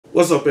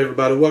What's up,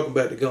 everybody? Welcome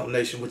back to Gump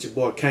Nation with your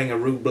boy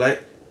Kangaroo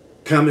Black.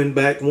 Coming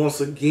back once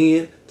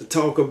again to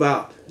talk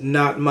about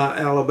not my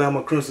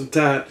Alabama Crimson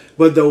Tide,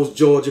 but those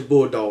Georgia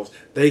Bulldogs.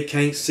 They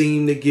can't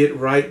seem to get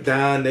right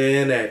down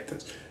there in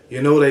Athens.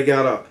 You know, they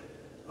got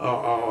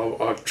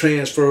a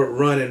transfer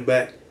running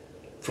back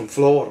from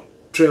Florida,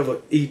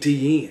 Trevor,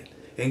 Etienne.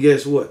 And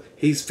guess what?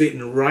 He's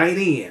fitting right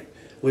in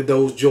with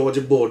those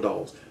Georgia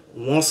Bulldogs.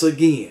 Once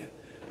again,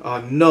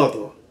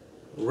 another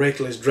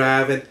reckless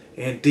driving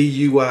and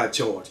DUI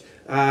charge.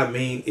 I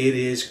mean, it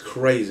is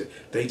crazy.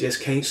 They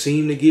just can't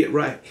seem to get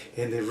right.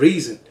 And the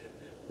reason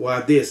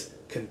why this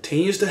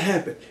continues to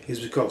happen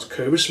is because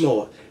Kirby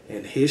Smart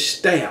and his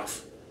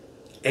staff,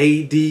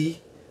 AD,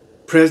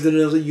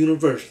 president of the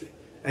university,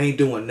 ain't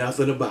doing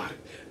nothing about it.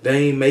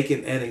 They ain't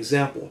making an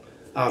example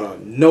out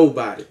of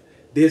nobody.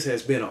 This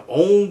has been an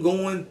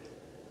ongoing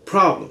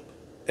problem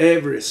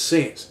ever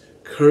since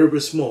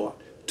Kirby Smart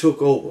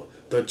took over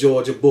the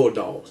Georgia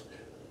Bulldogs.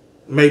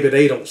 Maybe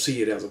they don't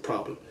see it as a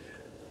problem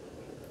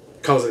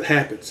because it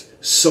happens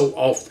so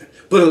often.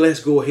 But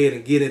let's go ahead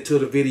and get into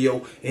the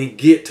video and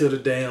get to the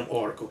damn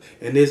article.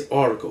 And this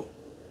article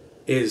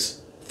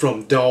is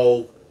from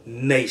Dog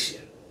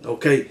Nation.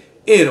 Okay?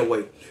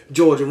 Anyway,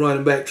 Georgia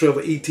running back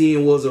Trevor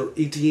Etienne was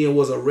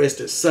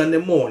arrested Sunday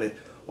morning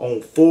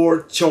on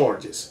 4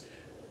 charges.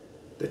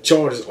 The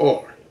charges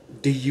are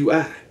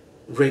DUI,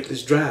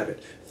 reckless driving,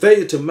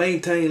 failure to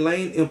maintain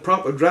lane,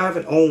 improper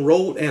driving on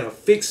road, and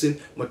affixing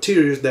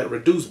materials that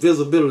reduce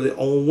visibility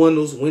on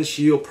windows,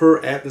 windshield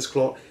per Athens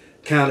Clarke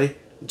County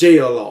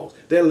jail laws.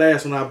 That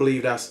last one, I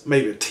believe that's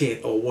maybe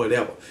 10 or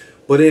whatever.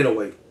 But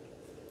anyway,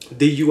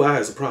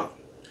 DUI is a problem.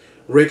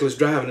 Reckless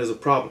driving is a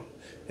problem.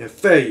 And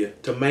failure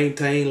to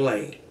maintain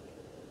lane.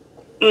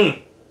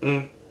 It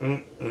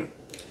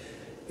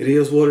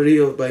is what it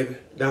is, baby.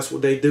 That's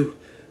what they do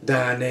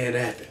down there in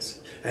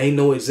Athens. Ain't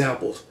no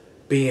examples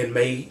being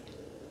made.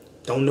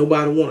 Don't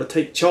nobody want to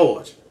take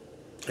charge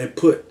and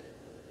put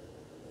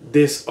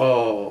this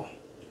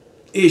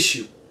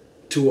issue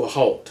to a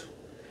halt.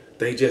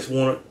 They just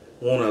want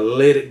to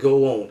let it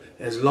go on.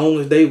 As long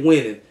as they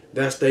winning,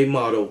 that's their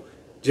motto.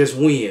 Just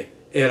win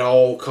at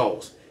all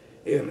costs.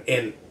 And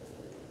in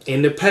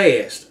the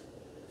past,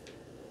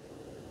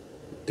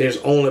 there's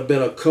only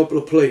been a couple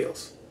of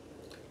players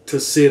to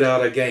sit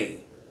out a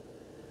game,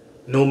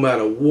 no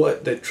matter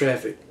what the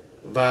traffic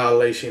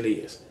violation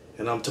is.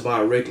 And I'm talking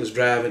about reckless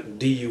driving,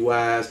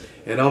 DUIs,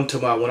 and I'm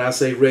talking about, when I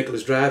say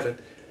reckless driving,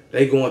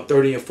 they going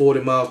 30 and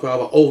 40 miles per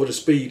hour over the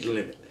speed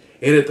limit.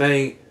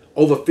 Anything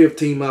over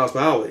 15 miles per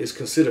hour is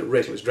considered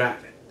reckless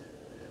driving.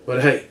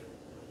 But hey,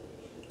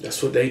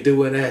 that's what they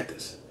do in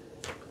Athens.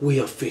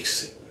 We'll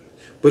fix it.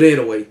 But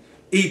anyway,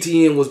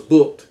 Etienne was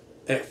booked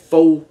at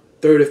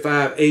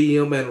 4:35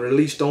 a.m. and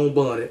released on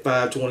bond at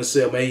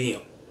 5:27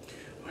 a.m.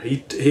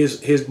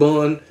 His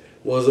bond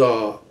was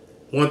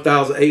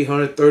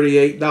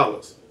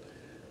 $1,838.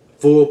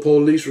 Full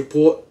police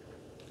report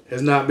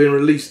has not been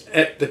released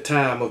at the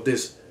time of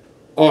this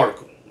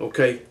article.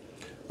 Okay,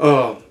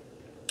 but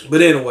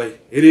anyway,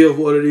 it is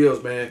what it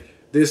is, man.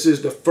 This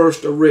is the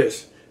first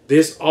arrest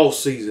this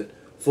offseason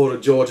for the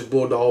Georgia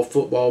Bulldog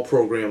football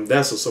program.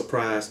 That's a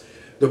surprise.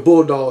 The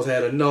Bulldogs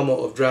had a number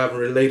of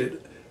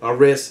driving-related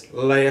arrests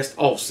last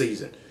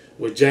offseason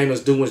with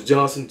James Dewins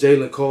Johnson,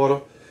 Jalen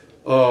Carter,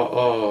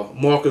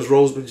 Marcus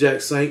Roseman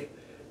Jack Saint,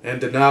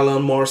 and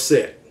Denylon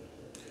Marset.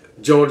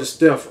 Georgia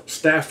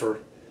staffer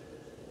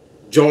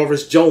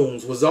Jarvis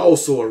Jones was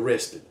also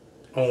arrested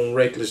on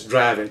reckless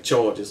driving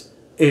charges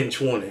in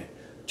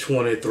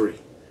 2023.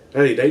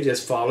 Hey, they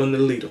just following the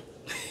leader.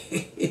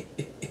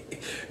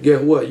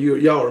 Guess what?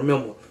 Y'all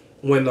remember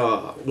when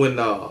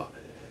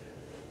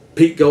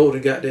Pete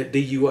Golden got that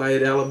DUI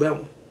at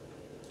Alabama?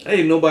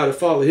 Ain't nobody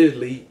follow his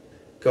lead,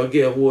 because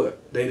guess what?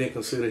 They didn't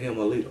consider him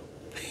a leader.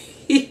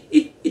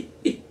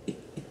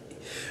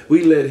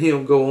 We let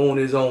him go on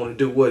his own and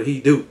do what he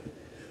do.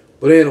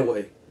 But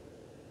anyway,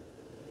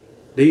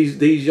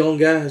 these young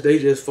guys, they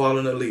just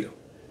following the leader.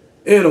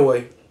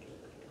 Anyway,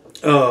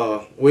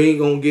 we ain't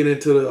gonna get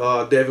into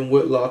the Devin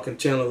Whitlock and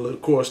Chandler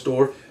LaCroix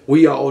story.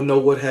 We all know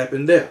what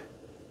happened there,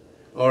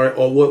 all right,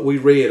 or what we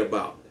read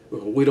about.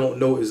 We don't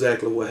know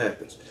exactly what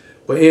happens.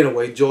 But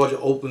anyway, Georgia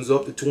opens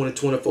up the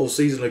 2024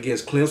 season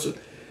against Clemson,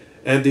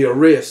 and the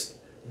arrest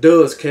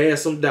does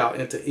cast some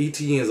doubt into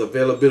Etienne's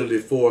availability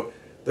for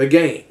the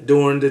game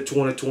during the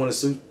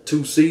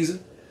 2022 season.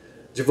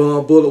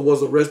 Javon Bullard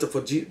was arrested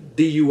for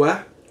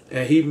DUI,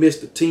 and he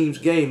missed the team's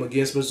game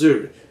against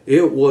Missouri.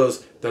 It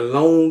was the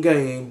lone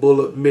game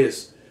Bullard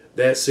missed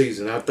that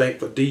season. I think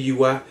for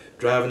DUI,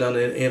 driving under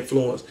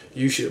influence,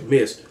 you should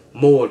miss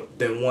more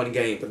than one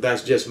game, but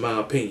that's just my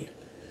opinion.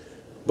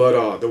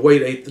 But the way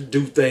they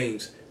do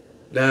things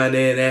down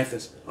there in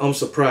Athens, I'm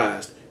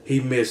surprised he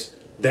missed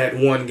that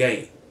one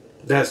game.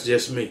 That's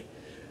just me.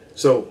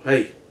 So,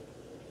 hey,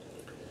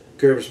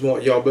 Kirby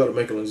Smart, y'all better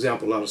make an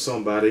example out of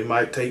somebody. It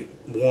might take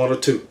 1 or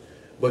 2,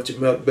 but you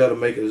better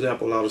make an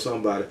example out of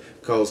somebody,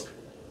 because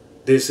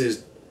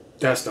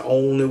that's the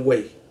only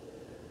way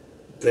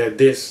that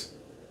this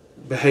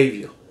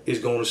behavior is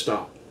going to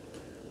stop.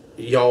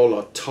 y'all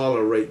are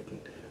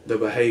tolerating the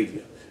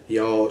behavior.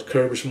 Y'all,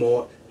 Kirby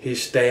Smart,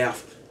 his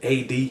staff,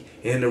 AD,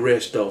 and the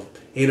rest of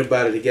them.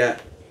 Anybody that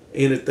got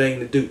anything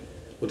to do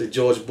with the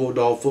Georgia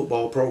Bulldog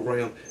football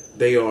program,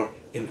 they are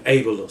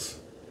enablers.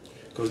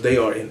 Because they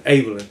are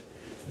enabling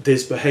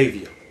this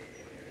behavior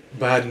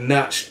by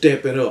not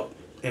stepping up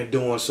and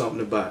doing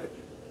something about it.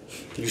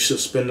 You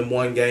suspend them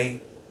one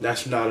game,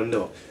 that's not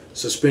enough.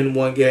 Suspend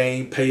one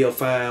game, pay a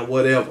fine,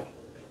 whatever.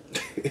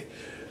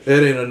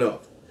 That ain't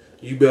enough.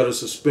 You better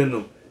suspend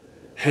them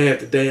half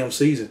the damn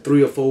season,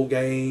 3 or 4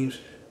 games.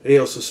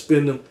 They'll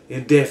suspend them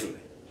indefinitely.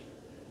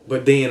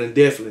 But then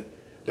indefinitely,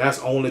 that's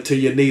only till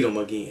you need them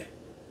again.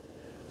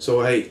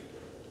 So hey,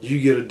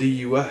 you get a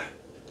DUI,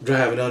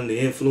 driving under the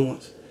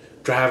influence,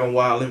 driving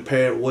while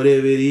impaired,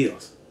 whatever it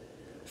is,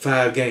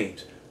 5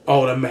 games,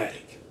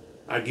 automatic.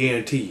 I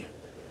guarantee you.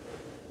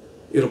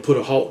 It'll put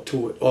a halt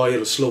to it or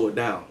it'll slow it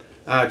down.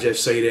 I'll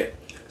just say that.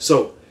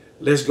 So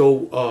let's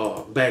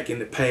go back in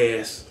the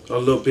past a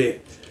little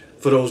bit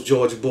for those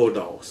Georgia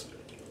Bulldogs.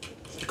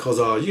 Because,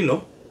 you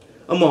know,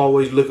 I'm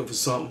always looking for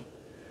something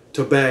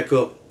to back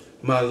up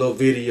my little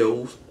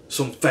videos,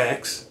 some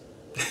facts.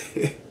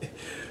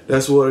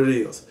 That's what it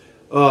is.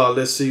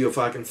 Let's see if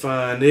I can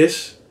find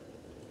this.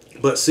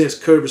 But since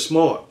Kirby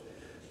Smart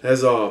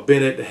has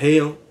been at the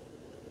helm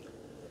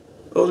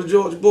of the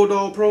Georgia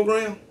Bulldog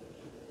program,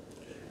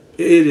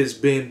 it has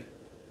been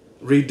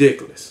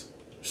ridiculous.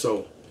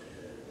 So,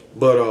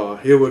 but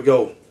here we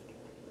go.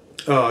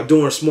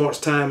 During Smart's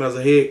time as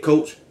a head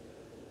coach,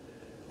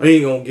 I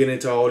ain't gonna get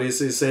into all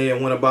this. It's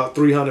saying when about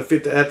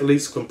 350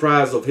 athletes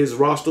comprised of his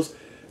rosters.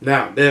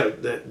 Now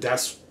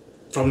that's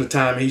from the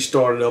time he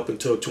started up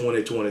until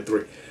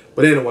 2023.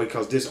 But anyway,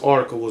 because this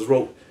article was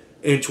wrote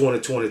in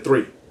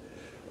 2023,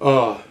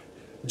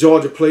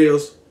 Georgia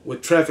players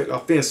with traffic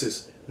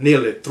offenses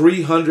nearly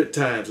 300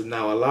 times.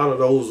 Now a lot of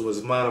those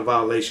was minor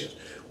violations,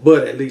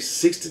 but at least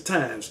 60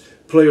 times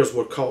players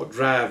were caught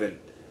driving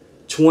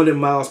 20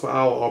 miles per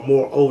hour or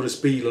more over the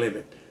speed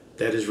limit.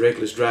 That is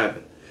reckless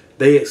driving.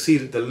 They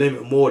exceeded the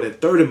limit more than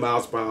 30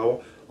 miles per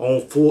hour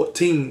on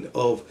 14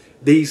 of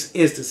these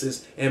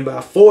instances and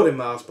by 40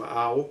 miles per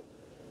hour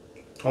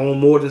on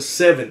more than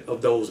 7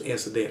 of those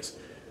incidents.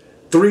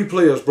 3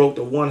 players broke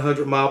the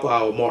 100 mile per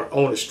hour mark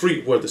on a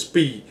street where the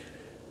speed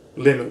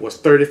limit was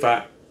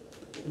 35.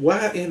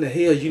 Why in the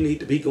hell you need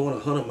to be going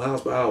 100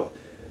 miles per hour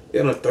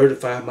in a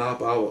 35 mile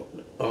per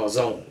hour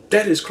zone?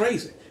 That is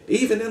crazy.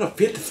 Even in a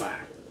 55.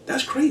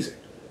 That's crazy.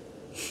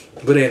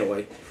 But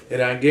anyway,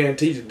 and I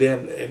guarantee you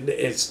them, and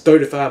it's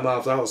 35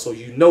 miles per hour, so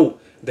you know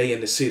they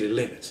in the city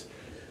limits.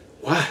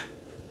 Why?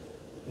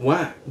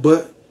 Why?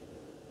 But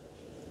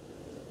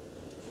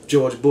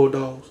Georgia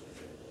Bulldogs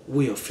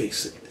will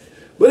fix it.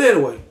 But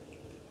anyway,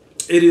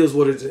 it is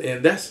what it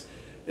is,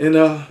 and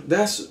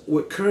that's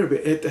what Kirby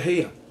at the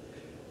helm.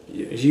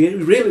 You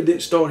really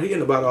didn't start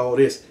hearing about all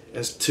this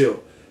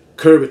until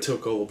Kirby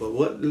took over.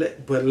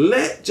 But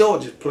let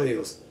Georgia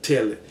players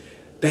tell it.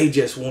 They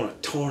just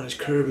want to tarnish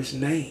Kirby's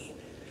name.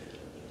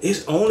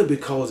 It's only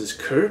because it's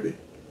Kirby.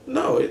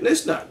 No,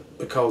 it's not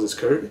because it's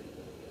Kirby.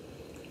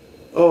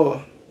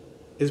 Or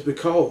it's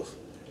because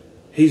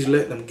he's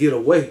letting them get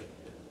away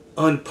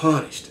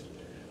unpunished.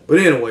 But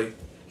anyway,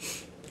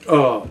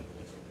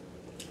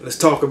 let's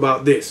talk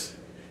about this.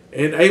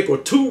 In April,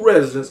 2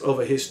 residents of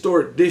a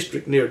historic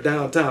district near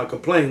downtown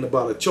complained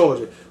about a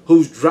Charger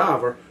whose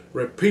driver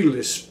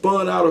repeatedly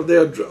spun out of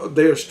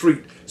their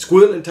street,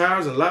 squealing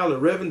tires and loudly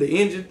revving the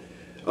engine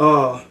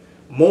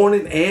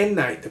morning and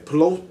night. The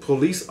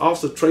police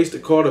officer traced the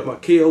car to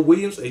Michael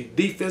Williams, a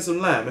defensive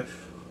lineman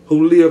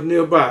who lived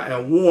nearby,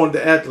 and warned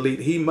the athlete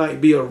he might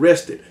be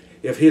arrested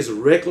if his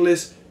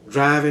reckless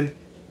driving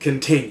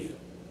continued.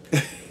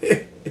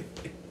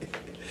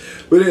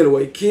 But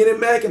anyway, Kenny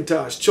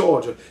McIntosh's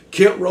Charger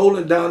kept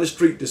rolling down the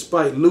street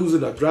despite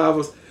losing a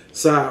driver's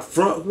side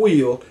front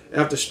wheel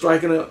after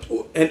striking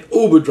an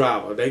Uber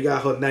driver. They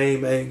got her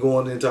name, ain't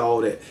going into all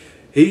that.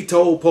 He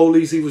told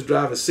police he was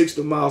driving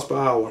 60 miles per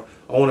hour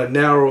on a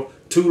narrow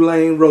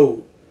 2-lane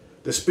road.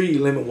 The speed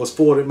limit was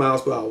 40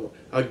 miles per hour.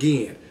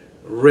 Again,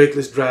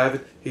 reckless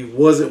driving. He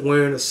wasn't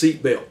wearing a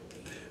seatbelt.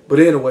 But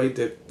anyway,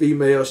 the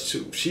female,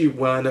 she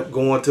wound up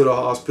going to the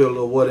hospital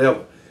or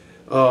whatever.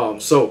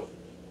 So,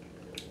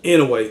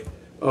 anyway,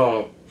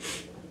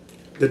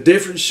 the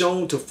difference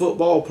shown to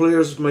football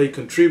players may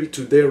contribute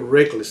to their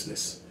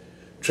recklessness.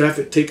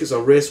 Traffic tickets,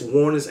 arrests,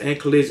 warnings, and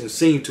collisions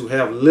seem to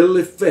have little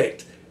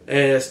effect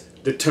as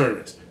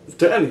deterrents. I'm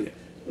telling you,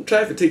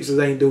 traffic tickets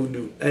ain't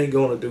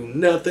gonna do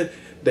nothing.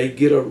 They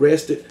get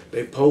arrested,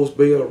 they post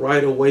bail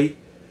right away.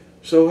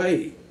 So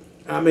hey,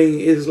 I mean,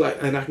 it's like,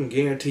 and I can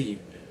guarantee you,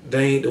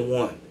 they ain't the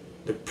one.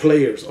 The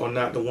players are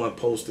not the one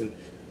posting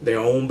their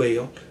own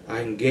bail. I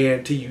can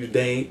guarantee you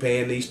they ain't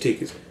paying these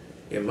tickets.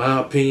 In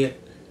my opinion,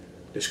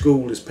 the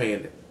school is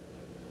paying it,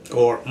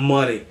 or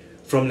money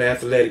from the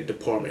athletic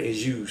department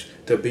is used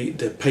to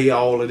pay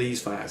all of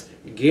these fines.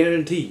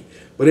 Guaranteed.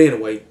 But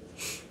anyway,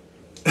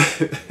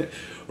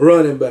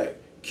 running back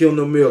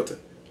Kendall Milton,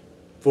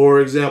 for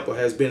example,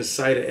 has been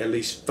cited at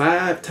least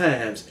 5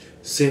 times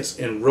since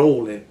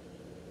enrolling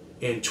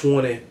in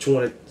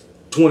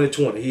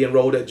 2020. He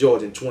enrolled at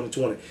Georgia in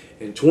 2020.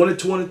 In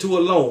 2022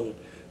 alone,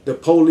 the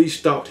police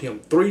stopped him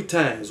 3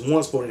 times,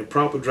 once for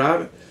improper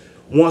driving,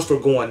 once for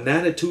going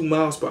 92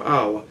 miles per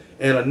hour,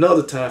 and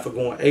another time for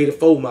going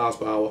 84 miles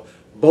per hour.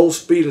 Both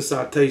speeding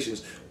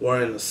citations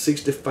were in a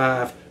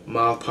 65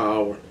 mile per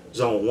hour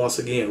zone. Once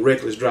again,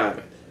 reckless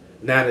driving.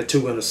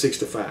 92 and a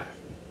 65.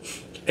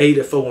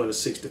 84 and a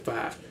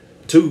 65.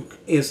 2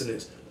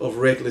 incidents of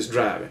reckless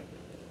driving.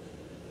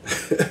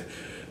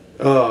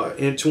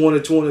 In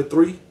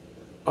 2023,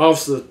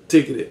 officer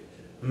ticketed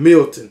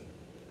Milton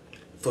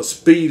for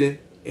speeding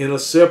in a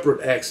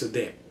separate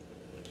accident.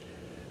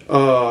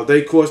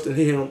 They questioned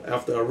him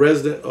after a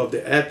resident of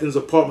the Athens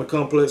apartment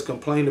complex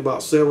complained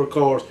about several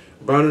cars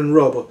burning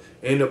rubber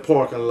in the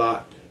parking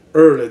lot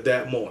early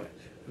that morning.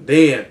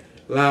 Then,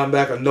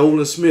 linebacker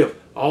Nolan Smith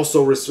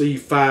also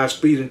received 5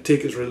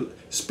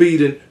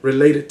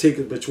 speeding-related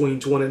tickets between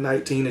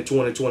 2019 and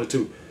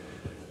 2022.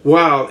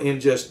 While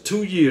in just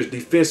 2 years,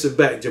 defensive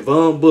back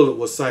Javon Bullock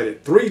was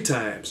cited 3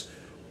 times,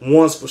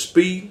 once for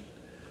speed,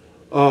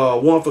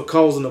 one for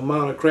causing a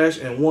minor crash,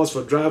 and once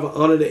for driving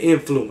under the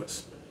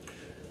influence.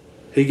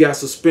 He got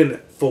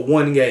suspended for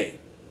 1 game.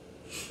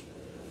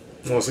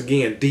 Once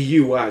again,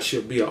 DUI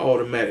should be an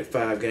automatic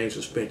 5-game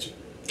suspension.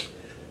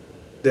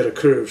 That'll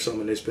curb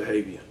some of this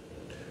behavior.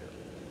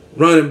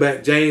 Running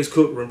back James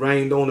Cook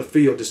remained on the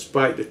field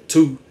despite the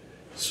 2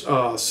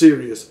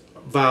 serious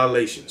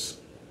violations.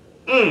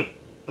 But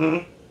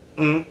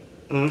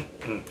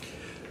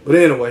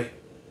anyway,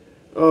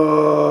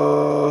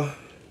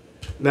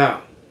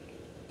 now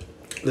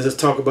let's just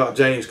talk about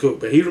James Cook.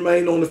 But he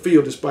remained on the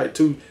field despite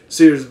 2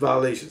 serious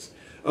violations.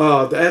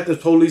 The Athens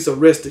police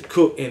arrested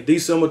Cook in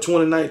December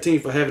 2019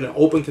 for having an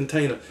open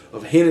container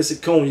of Hennessy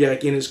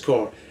cognac in his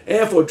car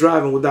and for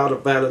driving without a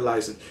valid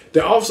license.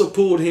 The officer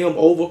pulled him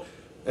over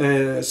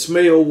and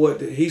smelled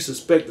what he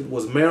suspected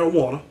was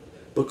marijuana,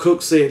 but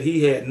Cook said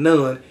he had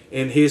none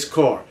in his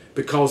car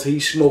because he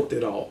smoked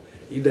it all.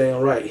 You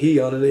damn right, he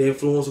under the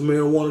influence of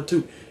marijuana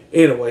too.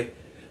 Anyway,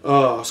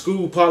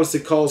 school policy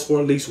calls for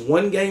at least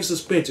 1 game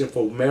suspension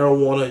for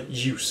marijuana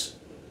use.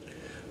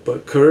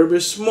 But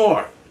Kirby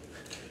Smart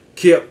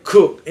kept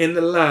Cook in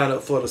the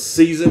lineup for the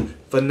season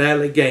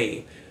finale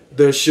game,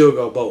 the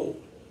Sugar Bowl.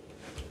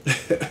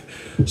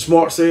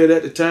 Smart said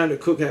at the time that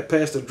Cook had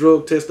passed a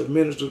drug test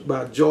administered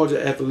by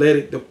Georgia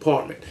Athletic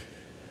Department.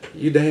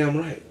 You damn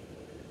right.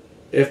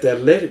 If the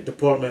athletic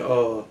department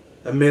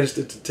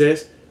administered the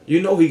test,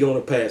 you know he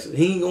gonna pass it.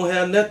 He ain't gonna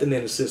have nothing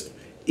in the system,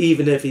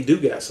 even if he do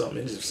got something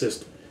in his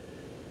system.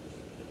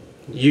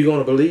 You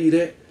gonna believe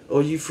that?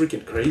 Or you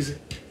freaking crazy?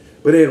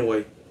 But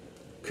anyway,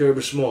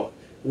 Kirby Smart,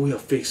 we'll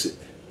fix it.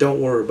 Don't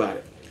worry about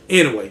it.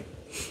 Anyway,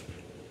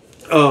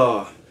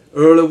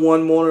 early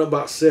one morning,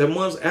 about 7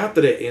 months after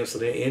that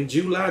incident, in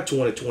July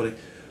 2020,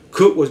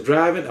 Cook was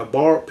driving a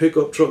borrowed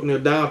pickup truck near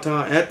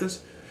downtown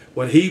Athens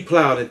when he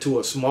plowed into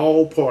a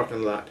small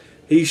parking lot.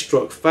 He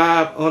struck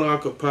 5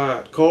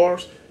 unoccupied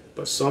cars,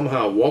 but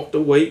somehow walked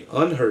away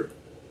unhurt.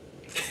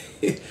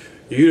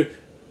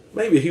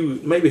 Maybe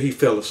he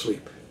fell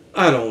asleep.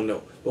 I don't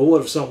know. But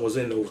what if something was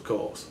in those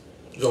cars?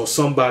 Or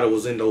somebody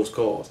was in those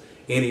cars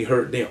and he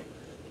hurt them,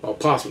 or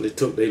possibly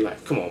took their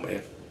life? Come on,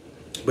 man.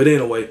 But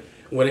anyway,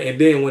 when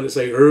it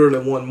say early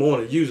one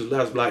morning, usually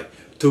that's like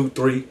 2,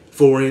 3,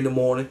 4 in the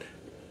morning,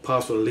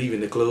 possibly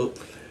leaving the club.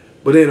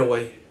 But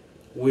anyway,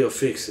 we'll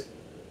fix it.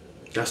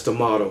 That's the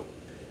motto.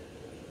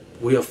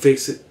 We'll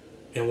fix it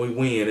and we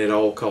win at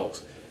all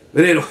costs.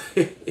 But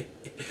anyway,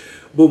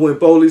 but when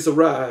police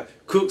arrived,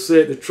 Cook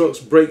said the truck's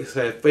brakes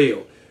had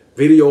failed.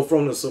 Video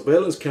from the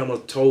surveillance camera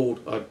told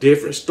a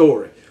different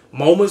story.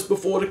 Moments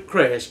before the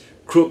crash,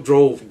 Cook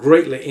drove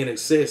greatly in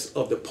excess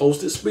of the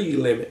posted speed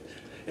limit,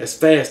 as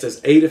fast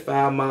as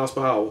 85 miles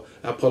per hour,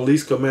 a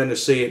police commander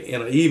said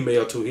in an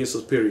email to his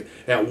superior.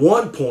 At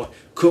one point,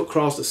 Cook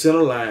crossed the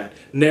center line,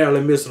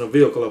 narrowly missing a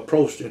vehicle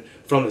approaching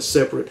from a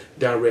separate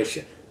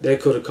direction. That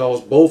could have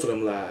caused both of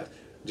them lives.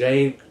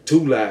 2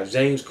 lives,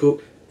 James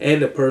Cook and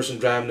the person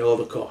driving the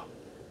other car.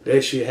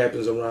 That shit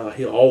happens around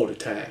here all the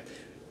time.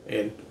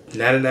 And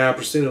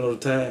 99% of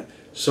the time,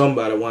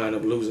 somebody wind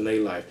up losing their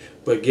life.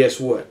 But guess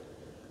what?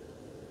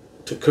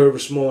 To Kirby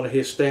Smart and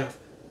his staff,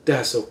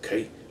 that's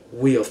okay.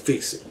 We'll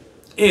fix it.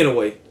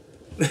 Anyway,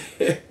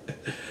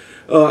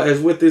 as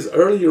with this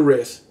early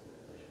arrest,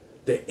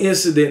 the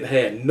incident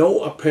had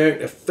no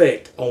apparent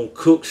effect on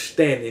Cook's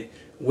standing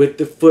with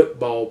the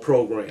football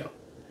program.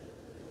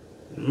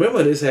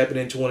 Remember, this happened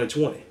in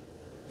 2020.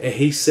 And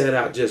he sat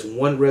out just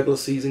 1 regular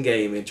season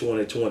game in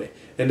 2020.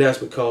 And that's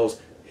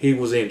because he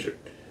was injured.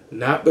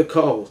 Not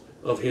because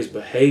of his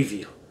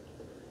behavior,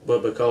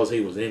 but because he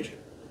was injured.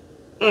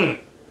 But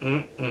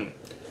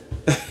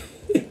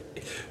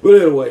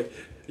anyway,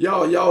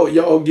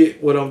 y'all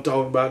get what I'm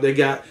talking about. They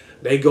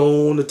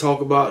go on to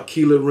talk about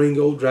Keeler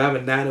Ringo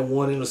driving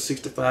 91 in a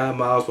 65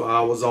 miles per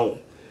hour zone.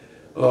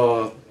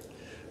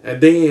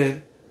 And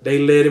then they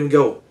let him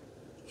go.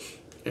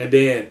 And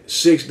then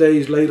 6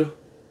 days later,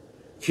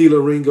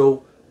 Keeler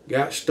Ringo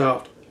got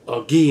stopped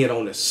again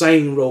on the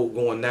same road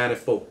going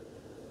 94.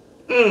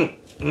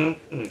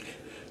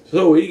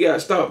 So he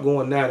got stopped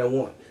going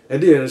 91.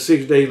 And then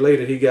 6 days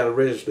later, he got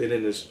arrested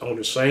on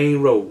the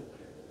same road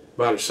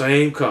by the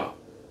same cop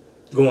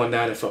going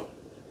 94.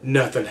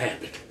 Nothing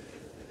happened.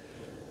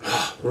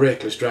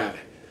 Reckless driving.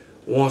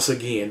 Once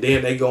again.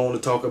 Then they go on to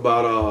talk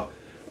about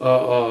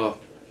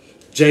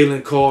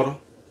Jalen Carter.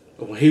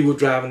 When he was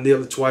driving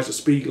nearly twice the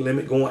speed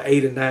limit, going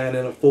 89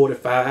 in a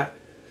 45.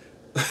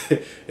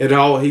 And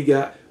all he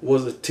got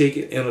was a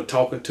ticket and a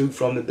talking to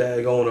from the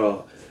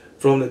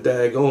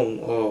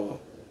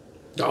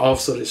the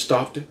officer that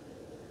stopped him.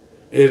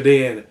 And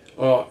then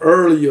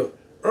earlier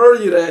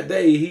that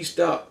day, he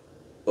stopped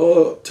two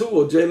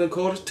of Jalen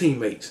Carter's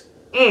teammates.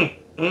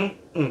 Who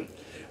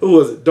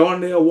was it?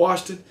 Darnell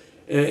Washington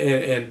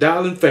and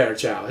Dylan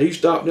Fairchild. He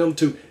stopped them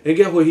too. And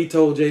guess what he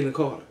told Jalen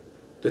Carter?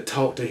 To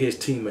talk to his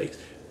teammates.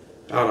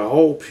 Out of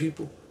all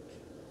people,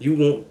 you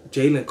want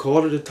Jalen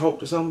Carter to talk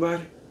to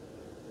somebody?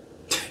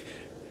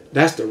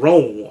 That's the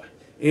wrong one.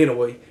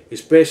 Anyway,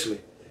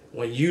 especially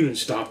when you done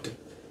stopped him.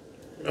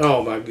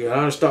 Oh my God,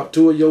 I done stopped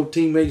two of your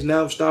teammates,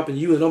 now I'm stopping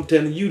you and I'm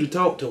telling you to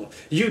talk to them.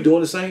 You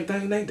doing the same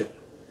thing they doing.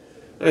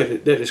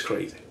 That is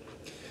crazy.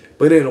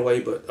 But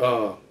anyway,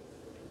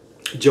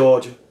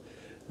 Georgia,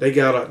 they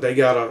got a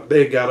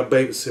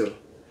babysitter.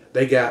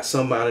 They got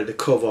somebody to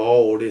cover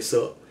all this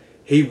up.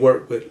 He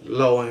worked with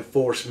law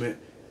enforcement.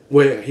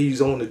 Well,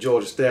 he's on the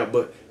Georgia staff,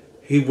 but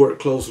he worked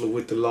closely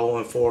with the law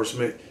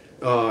enforcement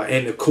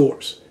and the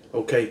courts.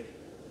 Okay,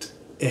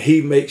 and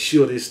he makes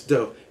sure this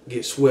stuff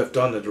gets swept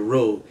under the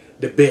rug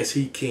the best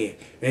he can.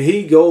 And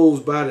he goes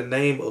by the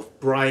name of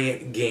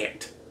Brian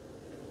Gant.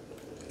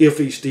 If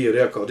he's still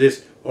there, because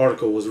this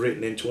article was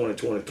written in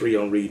 2023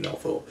 I'm reading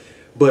off of.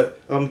 But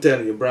I'm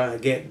telling you,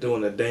 Brian Gant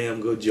doing a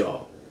damn good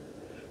job.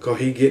 Because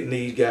he getting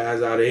these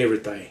guys out of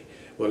everything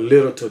with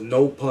little to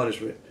no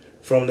punishment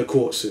from the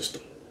court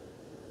system.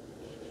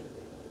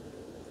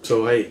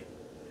 So, hey,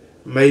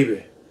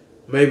 maybe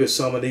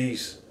some of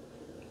these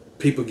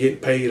people getting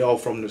paid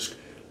off from the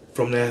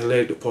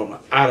athletic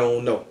department. I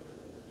don't know.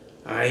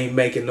 I ain't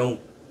making no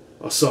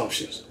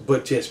assumptions,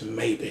 but just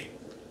maybe.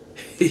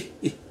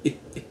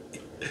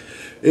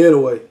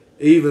 Anyway,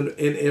 even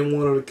in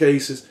one of the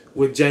cases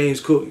with James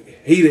Cook,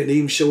 he didn't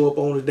even show up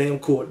on the damn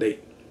court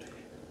date.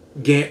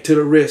 Gant to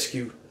the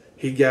rescue.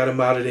 He got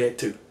him out of that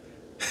too.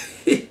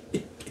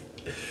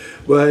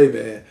 But hey,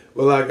 man.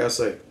 Well, like I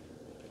say.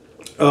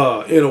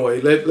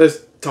 Anyway, let's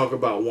talk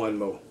about one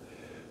more.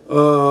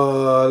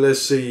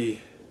 Let's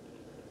see.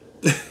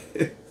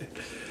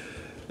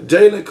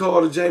 Jalen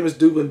Carter, James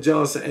Dubin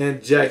Johnson,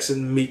 and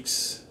Jackson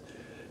Meeks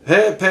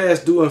had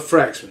passed due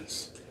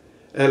infractions.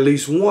 At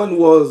least one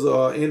was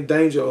in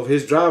danger of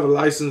his driver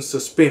license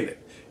suspended.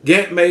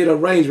 Gant made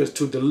arrangements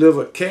to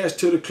deliver cash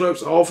to the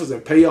clerk's office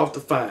and pay off the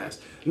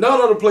fines.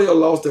 None of the players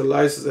lost their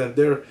license and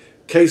their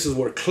cases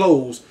were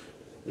closed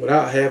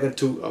without having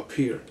to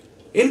appear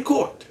in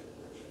court.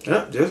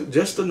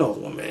 Just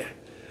another one, man.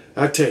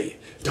 I tell you,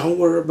 don't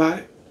worry about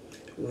it.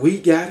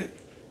 We got it.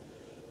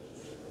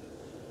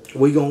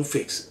 We gonna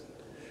fix it.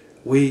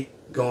 We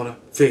gonna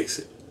fix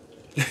it.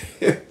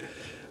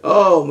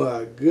 Oh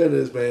my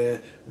goodness,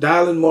 man.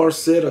 Dylan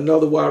Marcette,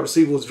 another wide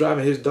receiver, was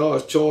driving his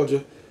Dodge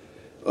Charger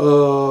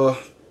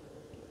at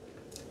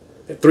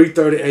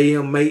 3:30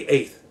 a.m. May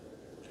 8th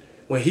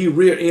when he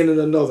rear-ended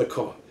another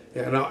car.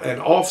 And an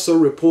officer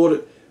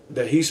reported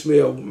that he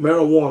smelled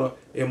marijuana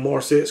in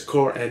Marcette's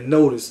car and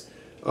noticed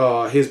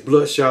his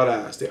bloodshot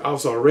eyes. The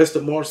officer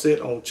arrested Marcette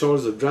on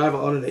charges of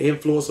driving under the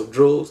influence of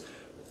drugs,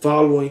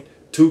 following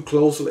too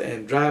closely,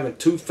 and driving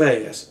too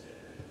fast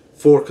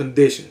for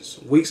conditions.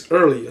 Weeks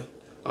earlier,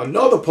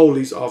 another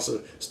police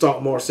officer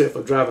stopped Marcette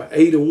for driving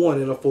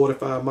 81 in a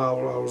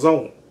 45-mile-per-hour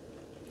zone.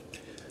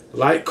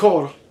 Like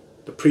Carter,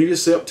 the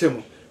previous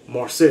September,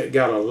 Marcette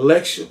got a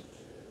lecture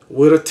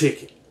with a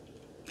ticket.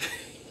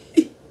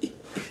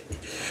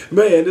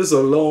 Man, this is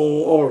a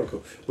long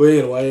article. But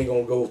anyway, I ain't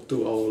going to go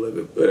through all of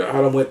it. But I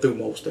done went through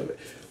most of it.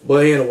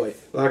 But anyway,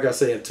 like I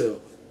say,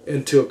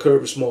 until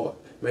Kirby Smart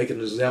making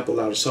an example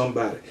out of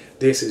somebody,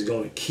 this is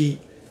going to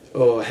keep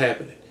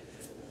happening.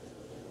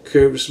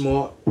 Kirby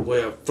Smart,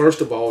 well,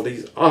 first of all,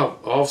 these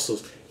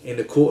officers in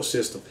the court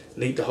system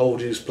need to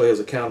hold these players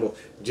accountable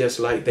just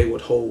like they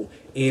would hold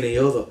any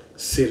other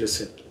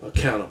citizen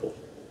accountable.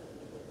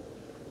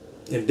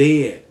 And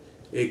then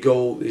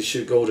it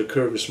should go to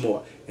Kirby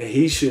Smart, and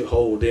he should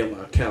hold them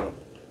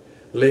accountable.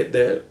 Let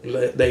their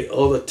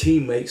other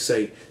teammates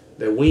say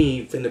that we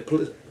ain't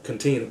finna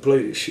continue to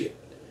play this shit,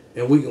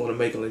 and we're gonna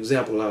make an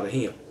example out of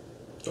him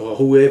or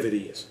whoever it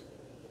is.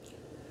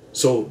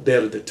 So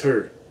that'll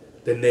deter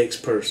the next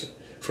person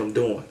from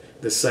doing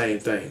the same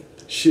thing.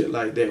 Shit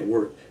like that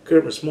work.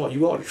 Kirby Smart,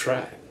 you ought to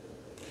try it.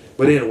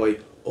 But anyway,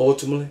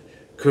 ultimately,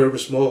 Kirby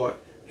Smart,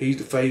 he's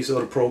the face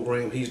of the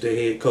program. He's the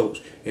head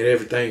coach, and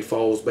everything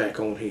falls back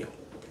on him.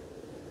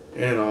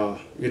 And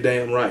you're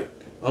damn right.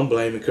 I'm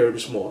blaming Kirby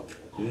Smart.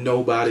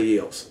 Nobody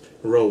else.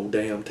 Roll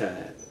damn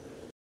Tide.